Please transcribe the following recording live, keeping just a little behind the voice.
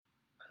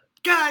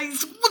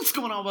Guys, what's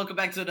going on? Welcome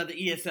back to another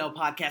ESL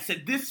podcast,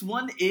 and this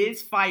one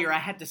is fire. I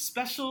had the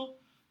special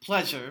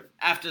pleasure,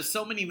 after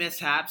so many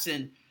mishaps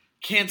and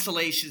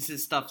cancellations and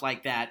stuff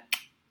like that,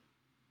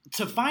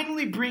 to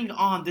finally bring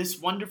on this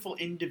wonderful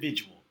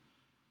individual.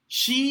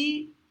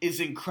 She is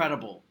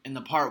incredible in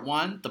the part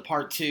one, the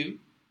part two.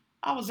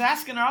 I was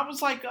asking her, I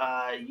was like,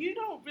 you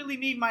don't really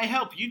need my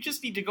help. You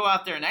just need to go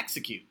out there and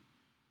execute.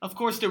 Of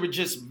course, there were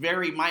just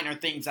very minor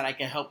things that I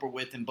could help her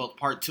with in both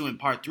part two and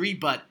part three,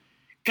 but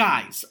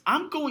guys,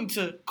 I'm going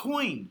to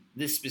coin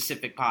this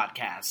specific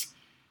podcast.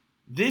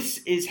 This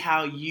is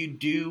how you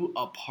do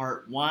a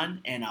part one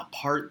and a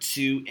part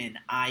two in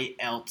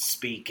IELTS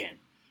speaking.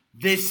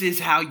 This is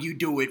how you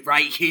do it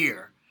right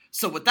here.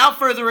 So without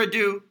further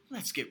ado,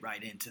 let's get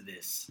right into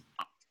this.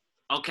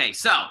 Okay,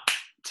 so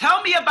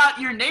tell me about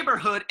your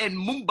neighborhood in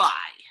Mumbai.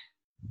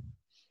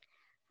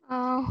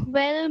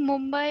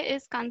 Mumbai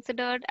is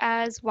considered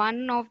as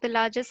one of the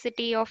largest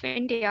city of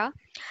India.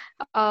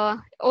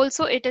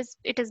 Also, it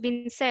has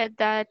been said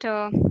that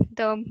the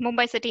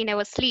Mumbai city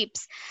never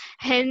sleeps.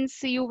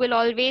 Hence, you will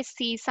always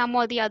see some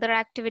or the other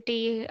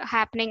activity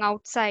happening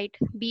outside,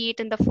 be it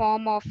in the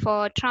form of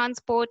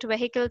transport,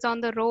 vehicles on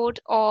the road,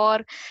 or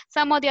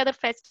some or the other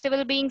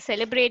festival being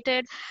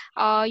celebrated.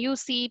 You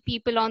see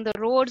people on the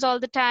roads all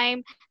the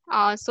time,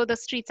 so the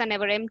streets are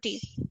never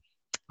empty.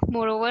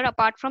 Moreover,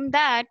 apart from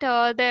that,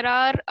 there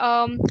are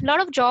a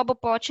lot of job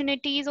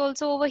opportunities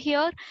also over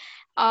here.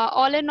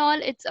 All in all,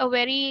 it's a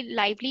very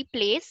lively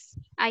place,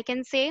 I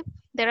can say.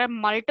 There are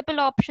multiple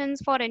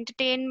options for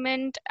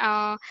entertainment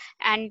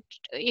and,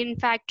 in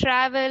fact,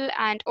 travel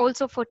and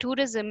also for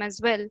tourism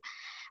as well.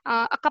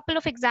 A couple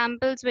of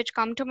examples which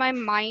come to my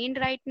mind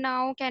right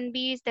now can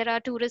be there are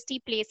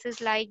touristy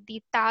places like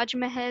the Taj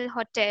Mahal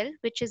Hotel,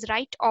 which is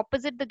right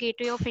opposite the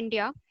Gateway of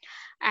India.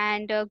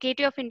 And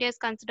Gateway of India is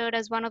considered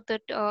as one of the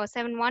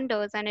seven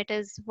wonders, and it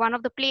is one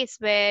of the place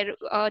where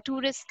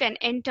tourists can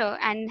enter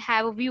and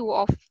have a view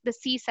of the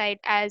seaside,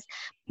 as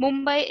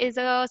Mumbai is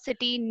a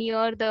city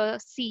near the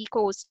sea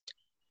coast.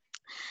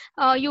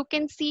 You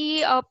can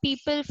see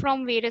people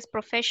from various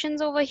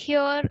professions over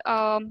here.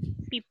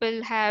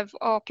 People have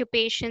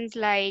occupations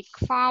like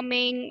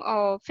farming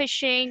or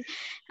fishing.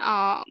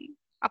 Um,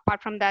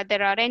 Apart from that,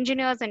 there are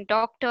engineers and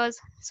doctors.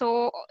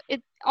 So,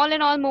 all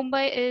in all,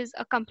 Mumbai is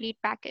a complete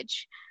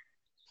package.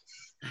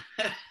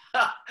 Man,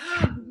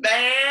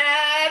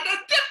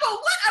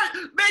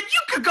 man,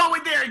 you could go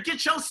in there and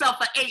get yourself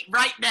an 8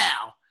 right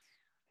now.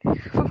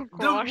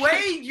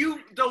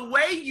 The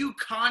way you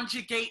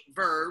conjugate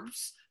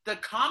verbs, the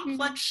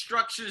complex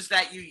structures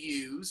that you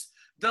use,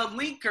 the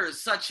linkers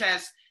such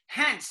as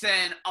hence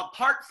and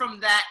apart from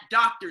that,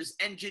 doctors,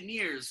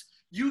 engineers,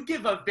 you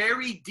give a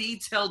very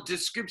detailed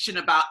description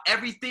about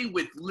everything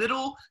with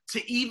little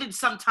to even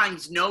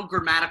sometimes no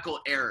grammatical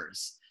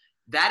errors.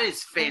 That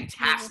is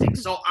fantastic.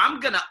 So I'm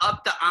going to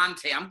up the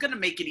ante. I'm going to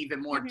make it even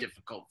more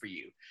difficult for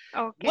you.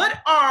 Okay.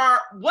 What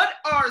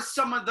are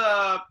some of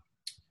the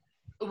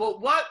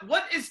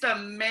what is the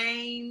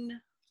main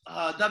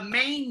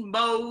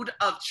mode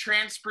of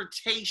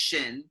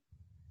transportation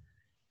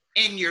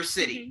in your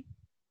city?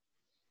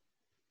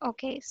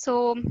 Okay,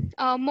 so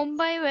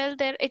Mumbai, well,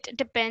 it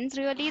depends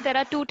really. There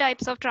are two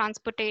types of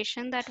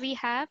transportation that we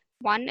have.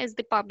 One is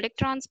the public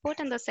transport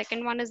and the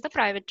second one is the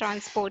private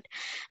transport.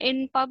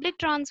 In public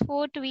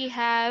transport, we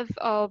have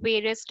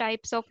various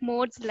types of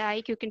modes,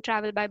 like you can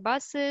travel by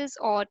buses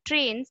or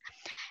trains.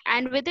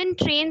 And within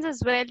trains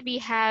as well, we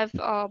have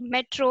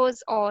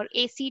metros or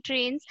AC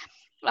trains.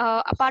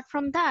 Apart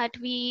from that,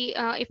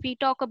 if we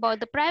talk about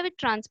the private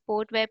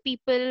transport, where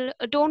people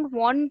don't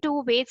want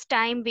to waste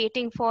time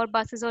waiting for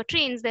buses or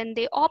trains, then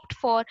they opt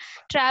for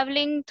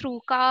traveling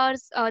through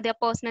cars, their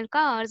personal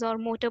cars or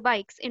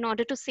motorbikes, in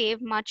order to save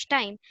much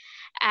time.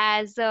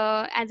 As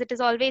it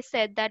is always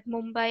said that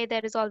Mumbai,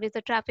 there is always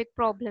a traffic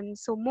problem,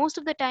 so most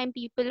of the time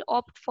people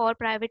opt for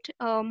private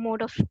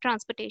mode of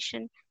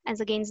transportation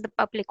as against the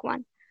public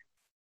one.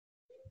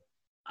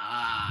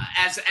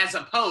 As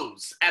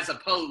opposed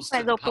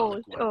to the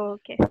public one. Oh,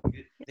 okay.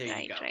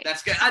 There you go. Right.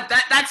 That's good.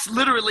 That's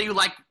literally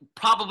like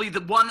probably the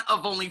one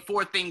of only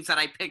 4 things that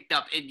I picked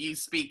up in you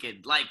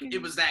speaking. Like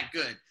it was that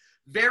good.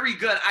 Very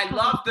good. I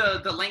love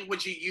the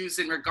language you use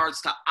in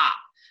regards to op.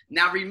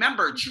 Now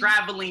remember,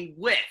 traveling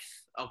with.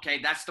 Okay,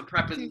 that's the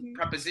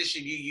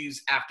preposition you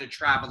use after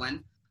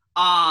traveling.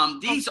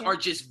 These are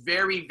just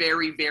very,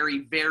 very, very,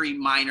 very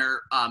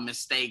minor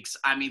mistakes.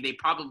 I mean, they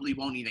probably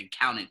won't even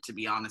count it, to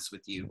be honest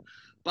with you.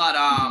 But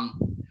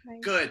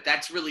good.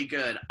 That's really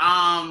good.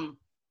 How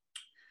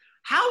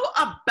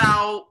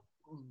about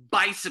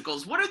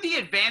bicycles? What are the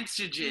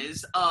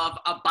advantages of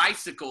a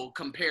bicycle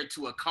compared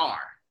to a car?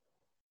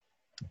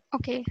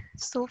 Okay,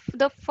 so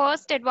the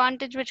first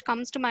advantage which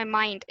comes to my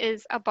mind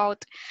is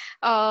about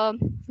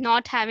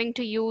not having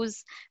to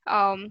use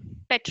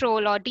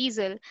petrol or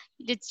diesel.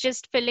 It's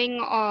just filling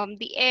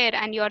the air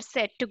and you're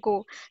set to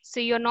go. So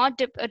you're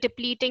not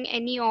depleting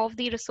any of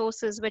the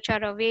resources which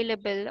are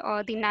available,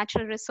 or the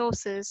natural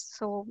resources,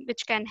 so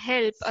which can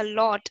help a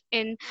lot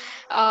in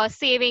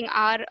saving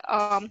our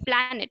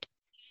planet.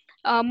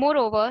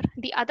 Moreover,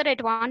 the other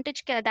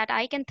advantage that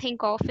I can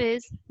think of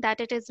is that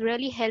it is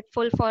really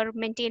helpful for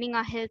maintaining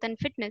our health and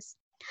fitness.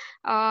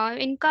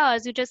 In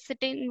cars, you just sit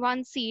in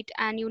one seat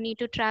and you need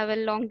to travel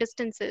long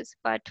distances.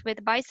 But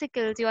with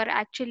bicycles, you are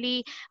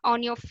actually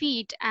on your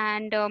feet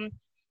and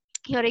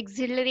you're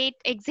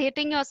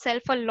exerting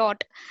yourself a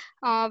lot,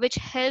 which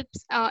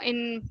helps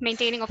in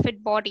maintaining a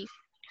fit body.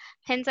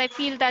 Hence, I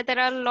feel that there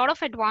are a lot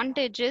of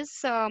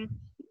advantages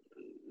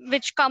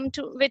which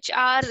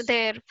are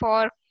there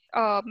for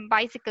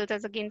bicycles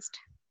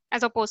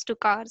as opposed to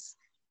cars.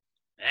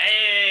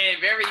 Hey,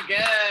 very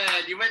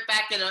good. You went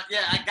back and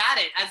yeah, I got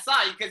it. I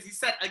saw you because you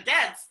said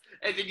against,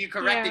 and then you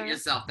corrected Yeah.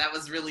 yourself. That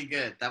was really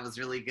good. That was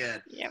really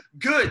good. Yep.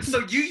 Good. So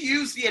you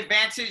use the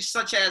advantage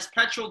such as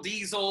petrol,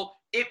 diesel,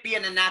 it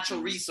being a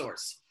natural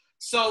resource.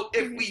 So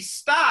if we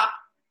stop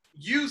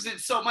using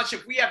so much,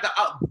 if we have the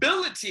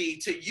ability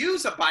to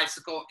use a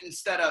bicycle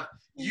instead of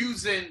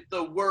using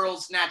the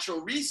world's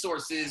natural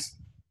resources,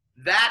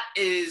 that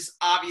is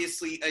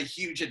obviously a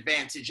huge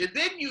advantage. And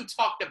then you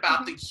talked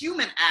about the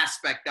human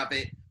aspect of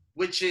it,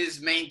 which is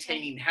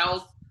maintaining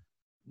health,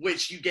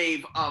 which you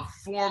gave a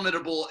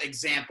formidable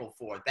example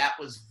for. That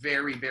was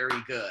very,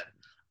 very good.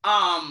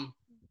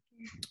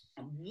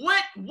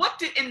 What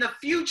did in the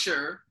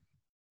future,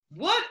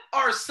 what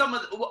are some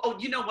of the, oh,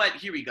 you know what?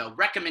 Here we go.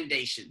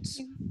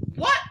 Recommendations.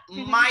 What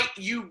might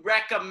you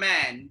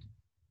recommend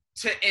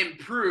to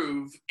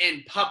improve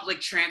in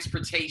public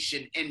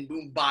transportation in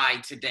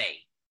Mumbai today?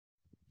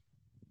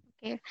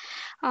 Okay.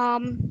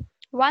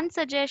 One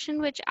suggestion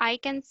which I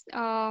can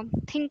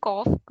think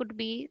of could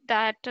be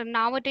that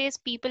nowadays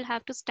people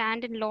have to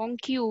stand in long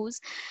queues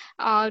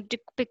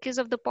because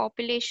of the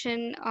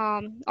population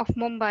of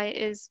Mumbai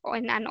is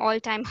in an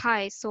all-time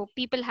high. So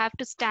people have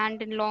to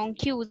stand in long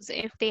queues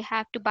if they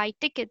have to buy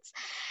tickets,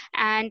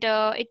 and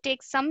it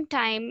takes some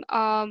time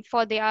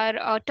for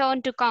their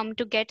turn to come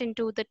to get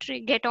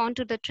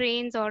onto the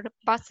trains or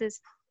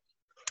buses.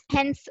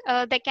 Hence,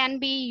 there can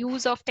be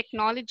use of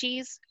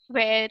technologies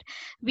where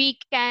we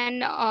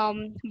can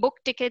book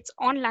tickets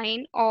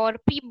online or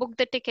pre-book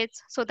the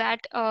tickets so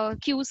that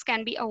queues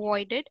can be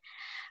avoided.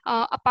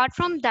 Apart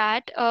from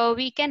that,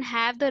 we can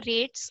have the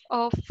rates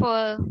of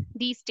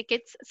these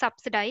tickets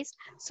subsidized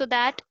so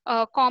that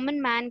a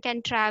common man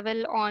can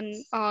travel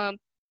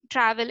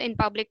in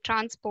public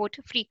transport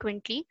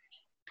frequently.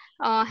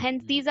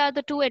 Hence, these are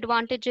the two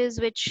advantages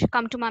which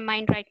come to my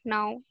mind right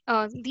now.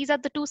 These are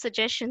the two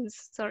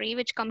suggestions, sorry,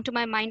 which come to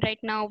my mind right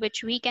now,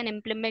 which we can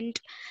implement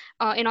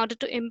in order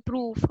to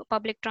improve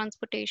public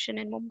transportation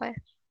in Mumbai.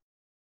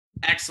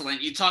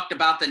 Excellent. You talked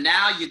about the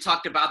now, you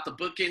talked about the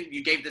booking,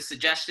 you gave the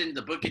suggestion,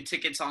 the booking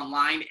tickets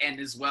online, and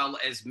as well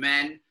as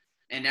men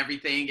and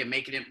everything and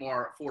making it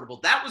more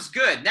affordable. That was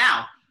good.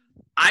 Now,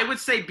 I would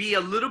say be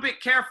a little bit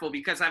careful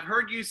because I've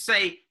heard you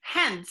say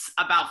hence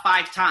about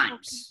 5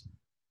 times.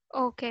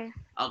 Okay.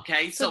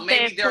 Okay, so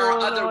maybe there are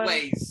other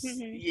ways.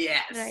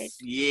 Yes. Right.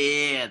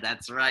 Yeah,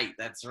 that's right.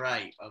 That's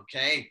right.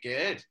 Okay,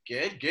 good.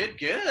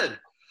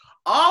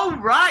 All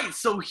right,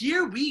 so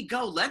here we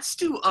go. Let's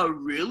do a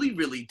really,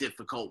 really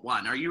difficult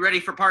one. Are you ready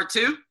for part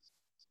 2?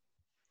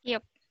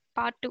 Yep,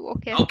 part 2.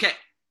 Okay. Okay.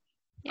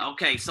 Yeah.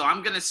 Okay, so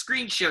I'm going to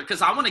screen share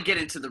because I want to get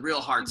into the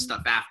real hard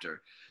stuff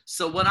after.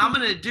 So what I'm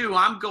going to do,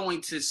 I'm going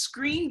to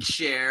screen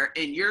share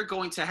and you're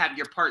going to have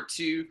your part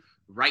 2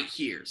 right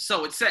here.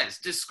 So it says,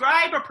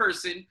 describe a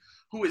person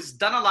who has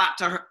done a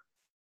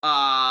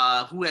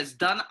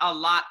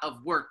lot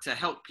of work to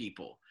help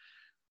people.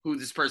 Who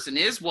this person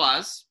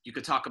was. You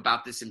could talk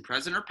about this in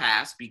present or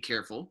past. Be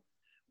careful.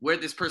 Where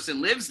this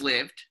person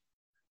lived.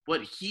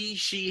 What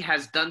she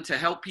has done to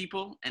help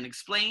people, and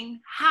explain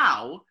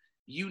how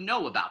you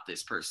know about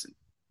this person.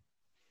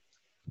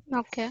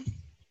 Okay.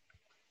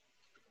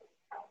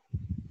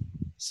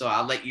 So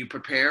I'll let you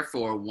prepare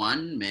for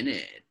 1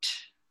 minute.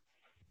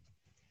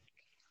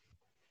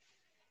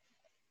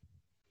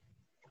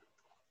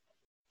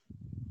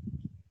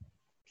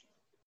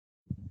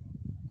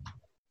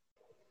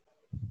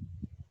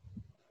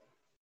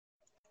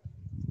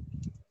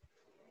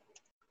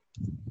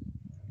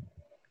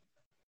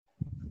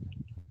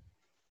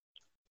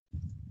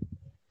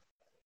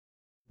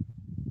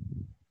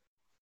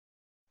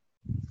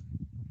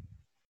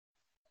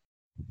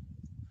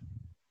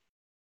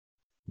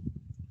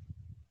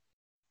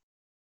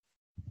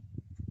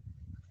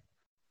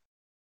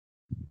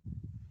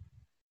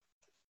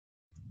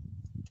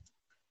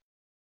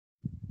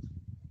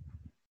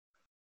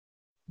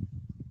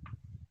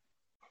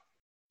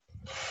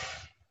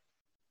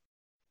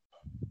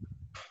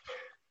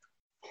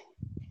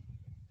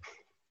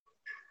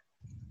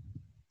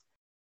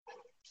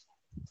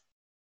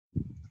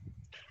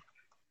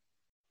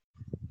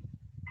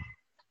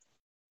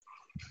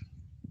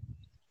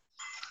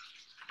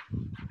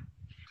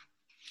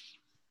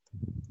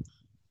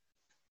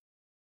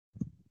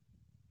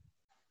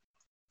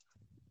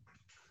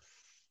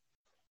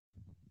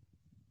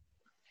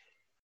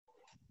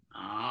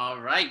 All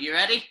right, you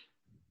ready?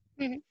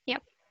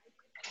 Yep.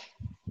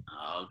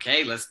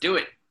 Okay, let's do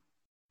it.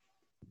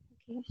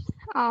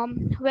 Well,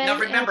 now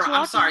remember,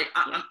 I'm sorry.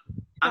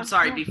 I'm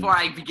sorry, before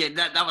I begin,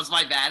 that was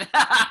my bad. No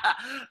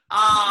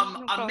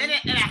A problem.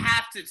 minute and a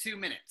half to 2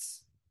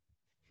 minutes.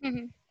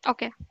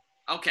 Okay.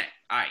 Okay,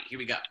 all right, here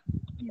we go.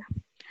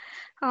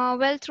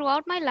 Well,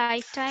 throughout my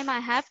lifetime, I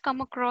have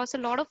come across a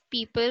lot of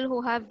people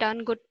who have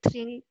done good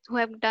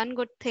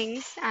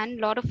things, and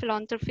a lot of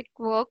philanthropic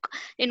work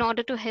in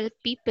order to help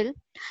people.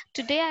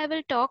 Today, I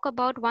will talk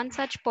about one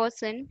such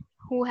person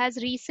who has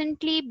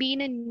recently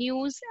been in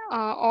news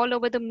all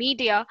over the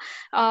media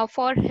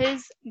for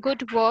his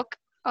good work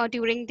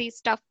during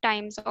these tough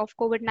times of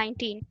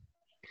COVID-19.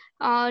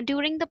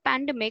 During the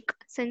pandemic,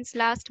 since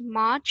last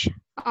March,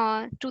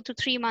 2 to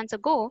 3 months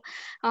ago,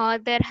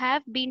 there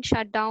have been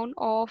shutdown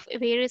of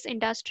various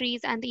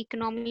industries and the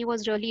economy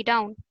was really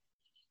down.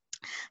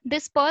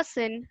 This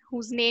person,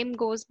 whose name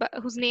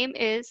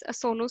is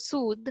Sonu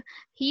Sood,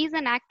 he is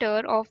an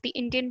actor of the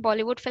Indian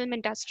Bollywood film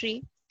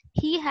industry.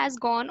 He has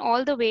gone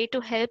all the way to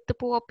help the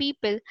poor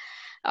people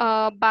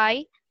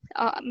by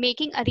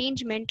making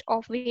arrangement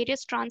of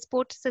various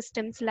transport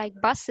systems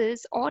like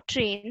buses or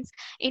trains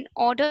in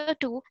order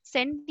to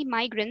send the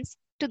migrants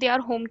to their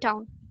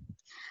hometown.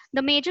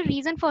 The major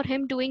reason for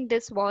him doing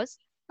this was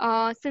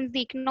since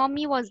the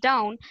economy was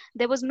down,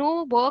 there was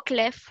no work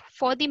left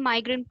for the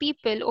migrant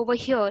people over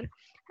here.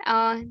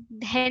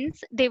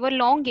 Hence, they were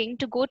longing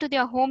to go to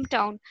their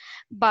hometown.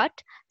 But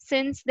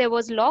since there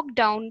was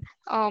lockdown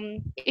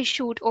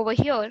issued over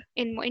here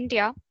in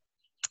India,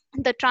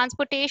 the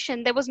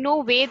transportation, there was no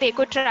way they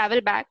could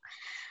travel back.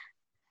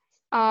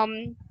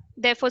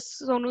 Therefore,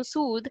 Sonu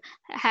Sood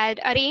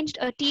had arranged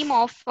a team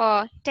of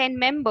 10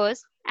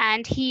 members,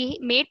 and he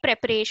made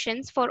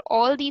preparations for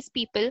all these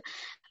people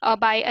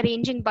by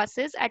arranging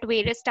buses at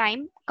various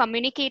time,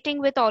 communicating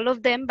with all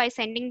of them by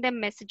sending them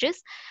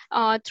messages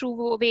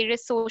through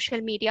various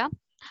social media.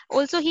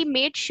 Also, he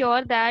made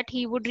sure that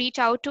he would reach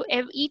out to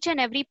each and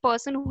every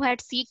person who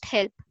had sought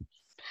help.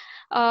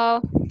 uh,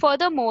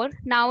 Furthermore,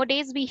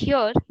 nowadays we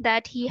hear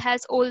that he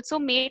has also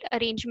made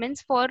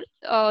arrangements for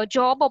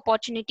job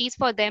opportunities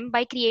for them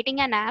by creating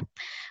an app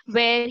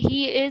where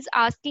he is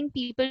asking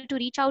people to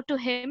reach out to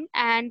him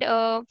and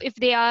if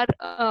they are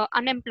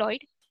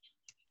unemployed,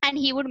 and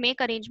he would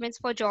make arrangements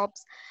for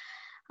jobs.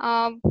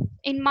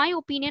 In my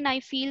opinion, I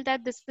feel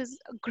that this is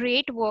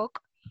great work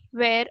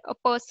where a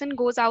person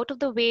goes out of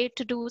the way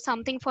to do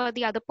something for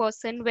the other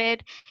person where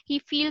he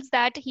feels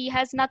that he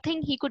has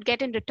nothing he could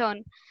get in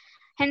return.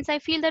 Hence, I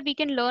feel that we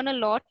can learn a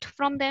lot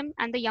from them,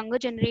 and the younger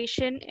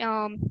generation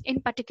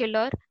in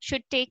particular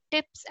should take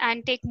tips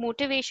and take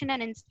motivation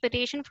and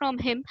inspiration from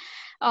him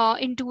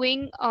in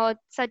doing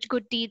such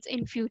good deeds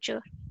in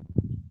future.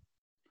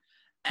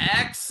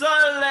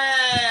 Excellent.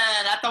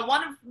 At the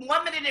 1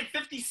 minute and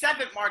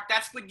 57 mark,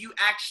 that's when you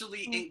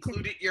actually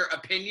included your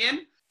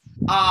opinion.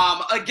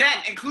 Again,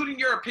 including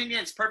your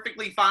opinion is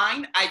perfectly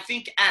fine. I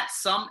think at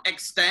some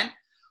extent,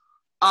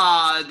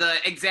 the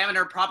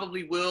examiner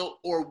probably will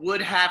or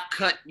would have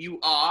cut you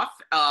off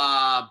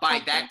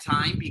by that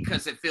time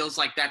because it feels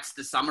like that's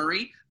the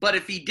summary. But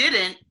if he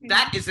didn't,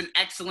 that is an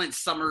excellent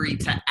summary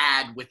to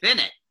add within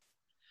it.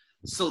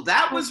 So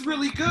that was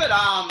really good.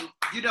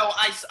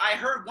 I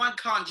heard one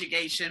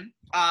conjugation.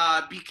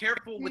 Be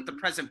careful with the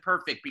present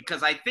perfect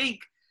because I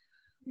think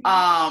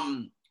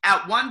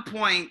at one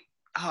point,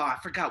 I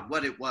forgot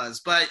what it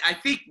was, but I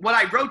think what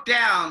I wrote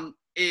down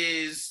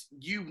is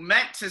you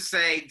meant to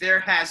say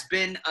there has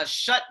been a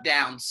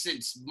shutdown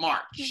since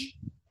March,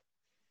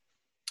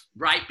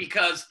 right?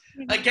 Because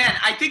again,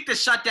 I think the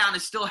shutdown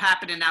is still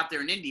happening out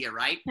there in India,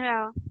 right?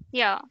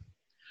 Yeah.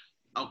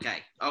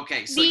 Okay.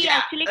 So we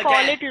actually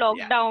call it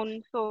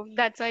lockdown, so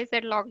that's why I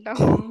said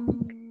lockdown.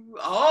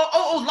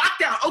 Oh,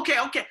 lockdown. Okay.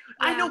 Yeah.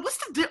 I know what's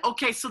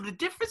okay. So the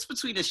difference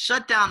between a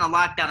shutdown and a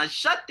lockdown. A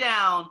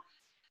shutdown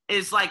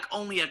is like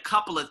only a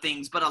couple of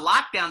things, but a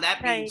lockdown,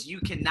 that means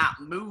you cannot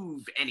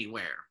move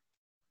anywhere.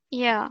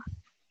 Yeah.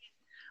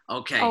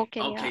 Okay.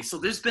 Yeah. So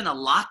there's been a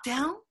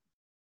lockdown?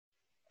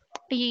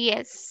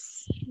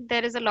 Yes,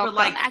 there is a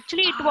lockdown.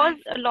 Actually, it was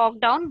a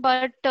lockdown,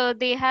 but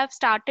they have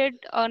started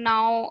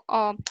now,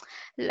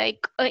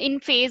 in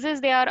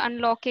phases, they are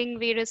unlocking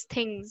various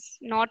things,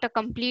 not a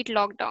complete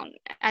lockdown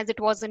as it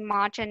was in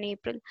March and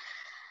April.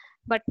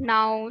 But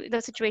now the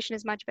situation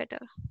is much better.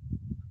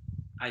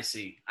 I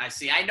see.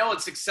 I know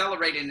it's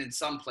accelerating in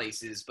some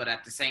places, but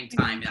at the same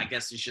time, I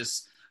guess it's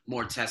just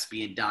more tests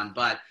being done.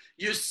 But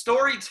your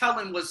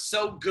storytelling was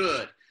so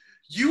good.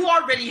 You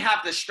already have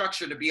the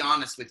structure, to be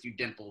honest with you,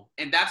 Dimple.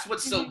 And that's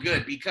what's so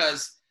good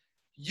because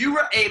you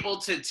were able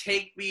to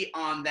take me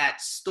on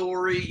that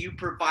story. You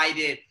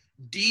provided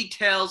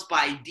details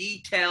by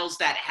details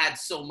that had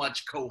so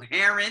much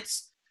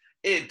coherence.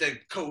 The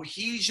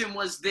cohesion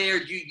was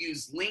there. You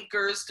used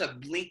linkers to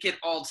link it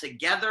all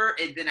together.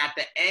 And then at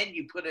the end,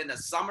 you put in a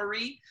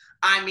summary.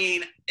 I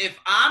mean, if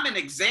I'm an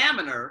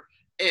examiner,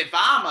 if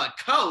I'm a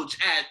coach,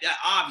 and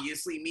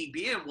obviously me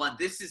being one,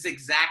 this is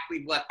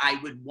exactly what I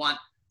would want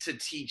to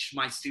teach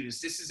my students.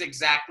 This is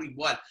exactly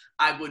what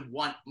I would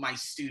want my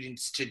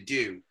students to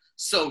do.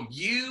 So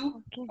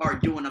you Okay. are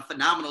doing a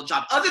phenomenal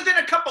job. Other than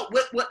a couple,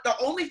 what the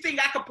only thing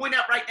I can point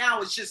out right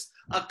now is just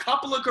a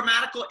couple of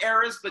grammatical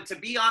errors. But to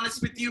be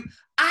honest with you,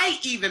 I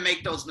even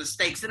make those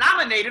mistakes, and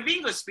I'm a native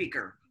English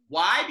speaker.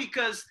 Why?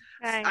 Because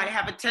I Right.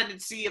 have a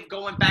tendency of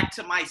going back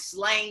to my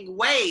slang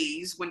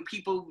ways when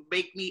people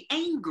make me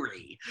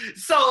angry.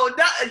 So,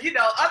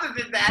 other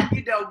than that,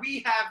 we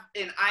have,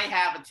 and I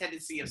have a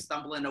tendency of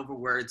stumbling over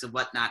words and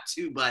whatnot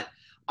too. But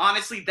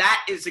honestly,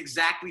 that is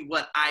exactly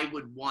what I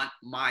would want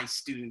my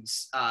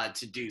students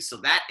to do. So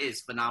that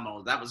is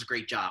phenomenal. That was a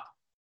great job.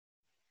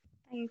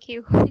 Thank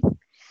you. Okay.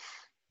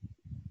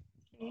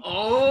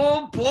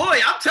 Oh boy,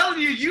 I'm telling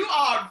you, you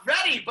are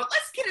ready. But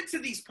let's get into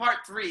these part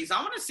threes.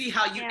 I want to see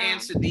how you Yeah.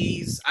 answer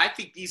these. I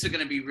think these are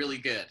going to be really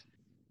good.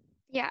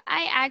 Yeah,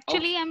 I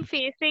actually Okay. am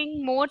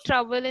facing more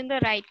trouble in the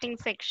writing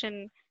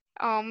section.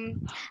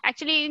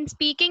 Actually, in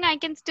speaking, I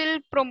can still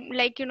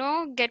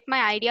get my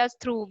ideas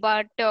through,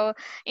 but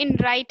in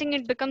writing,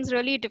 it becomes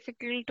really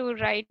difficult to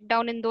write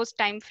down in those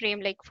time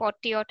frame, like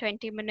 40 or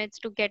 20 minutes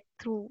to get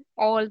through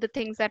all the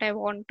things that I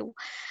want to,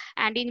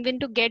 and even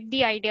to get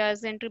the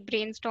ideas and to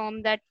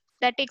brainstorm that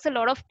takes a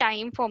lot of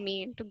time for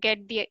me to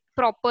get the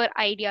proper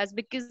ideas,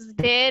 because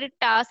their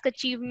task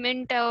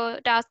achievement,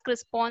 task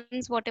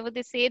response, whatever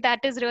they say,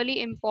 that is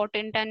really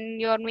important, and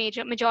your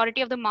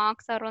majority of the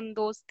marks are on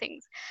those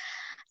things.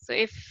 So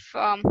if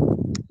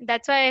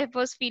that's why I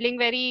was feeling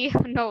very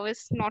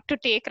nervous not to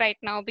take right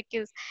now,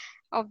 because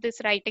of this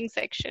writing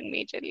section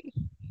majorly.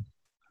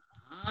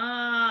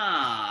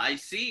 I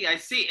see. I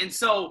see. And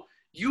so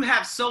you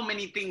have so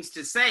many things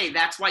to say.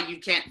 That's why you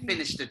can't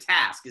finish the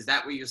task. Is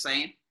that what you're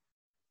saying?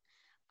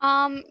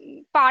 Um,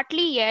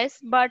 Partly yes,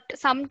 but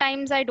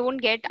sometimes I don't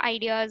get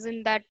ideas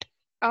in that,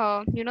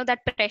 that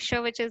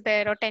pressure which is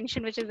there, or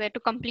tension which is there to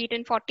complete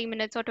in 40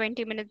 minutes or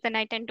 20 minutes. Then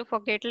I tend to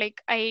forget,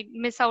 like I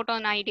miss out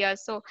on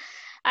ideas. So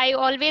I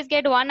always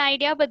get one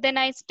idea, but then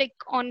I stick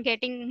on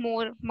getting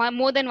more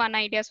than one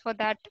ideas for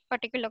that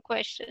particular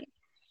question.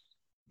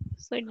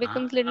 So it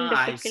becomes little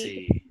I difficult.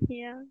 see.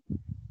 Yeah.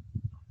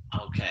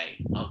 Okay.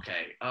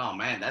 Okay. Oh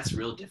man, that's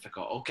real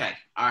difficult. Okay.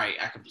 All right.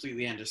 I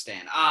completely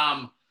understand.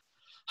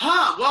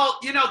 Well,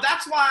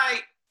 that's why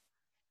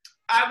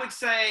I would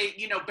say,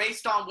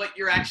 based on what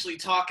you're actually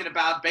talking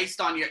about, based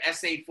on your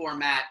essay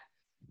format,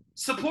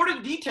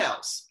 supporting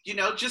details,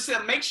 just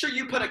make sure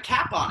you put a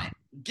cap on it.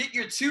 Get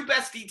your two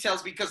best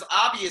details, because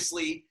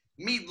obviously,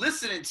 me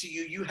listening to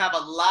you, you have a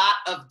lot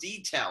of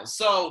details.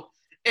 So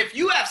if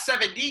you have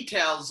 7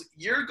 details,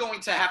 you're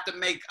going to have to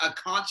make a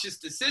conscious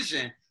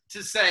decision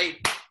to say,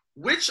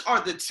 which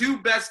are the 2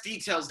 best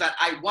details that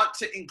I want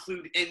to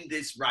include in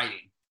this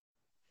writing?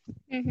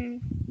 Mm-hmm.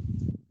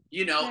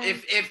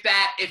 Right.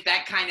 If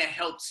that kind of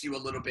helps you a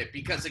little bit,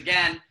 because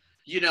again,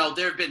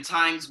 there have been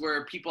times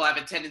where people have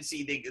a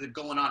tendency, they're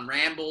going on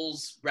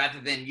rambles rather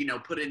than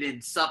put it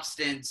in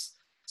substance.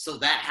 So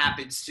that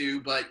happens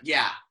too. But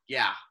yeah.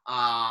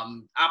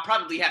 I'll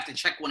probably have to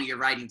check one of your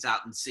writings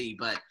out and see.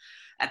 But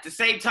at the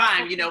same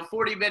time, Okay.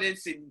 40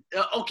 minutes. And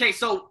okay,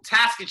 so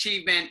task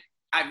achievement.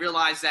 I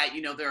realize that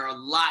there are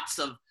lots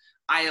of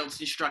IELTS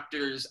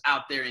instructors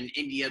out there in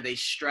India. They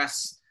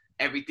stress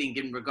everything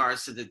in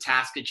regards to the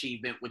task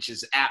achievement, which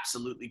is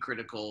absolutely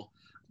critical.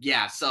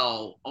 Yeah,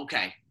 so,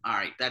 okay. All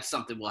right. That's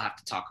something we'll have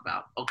to talk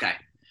about. Okay.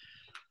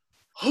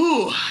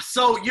 Whew.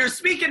 So your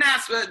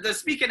the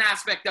speaking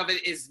aspect of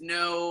it is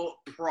no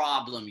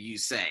problem, you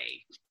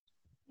say.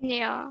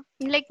 Yeah,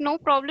 like no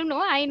problem.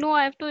 No, I know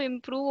I have to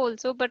improve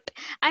also, but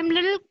I'm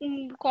little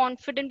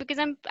confident because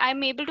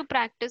I'm able to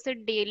practice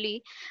it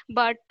daily.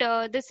 But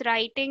this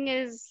writing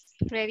is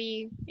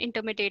very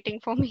intimidating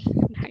for me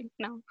right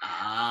now.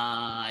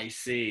 Ah, I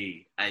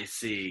see. I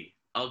see.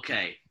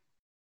 Okay.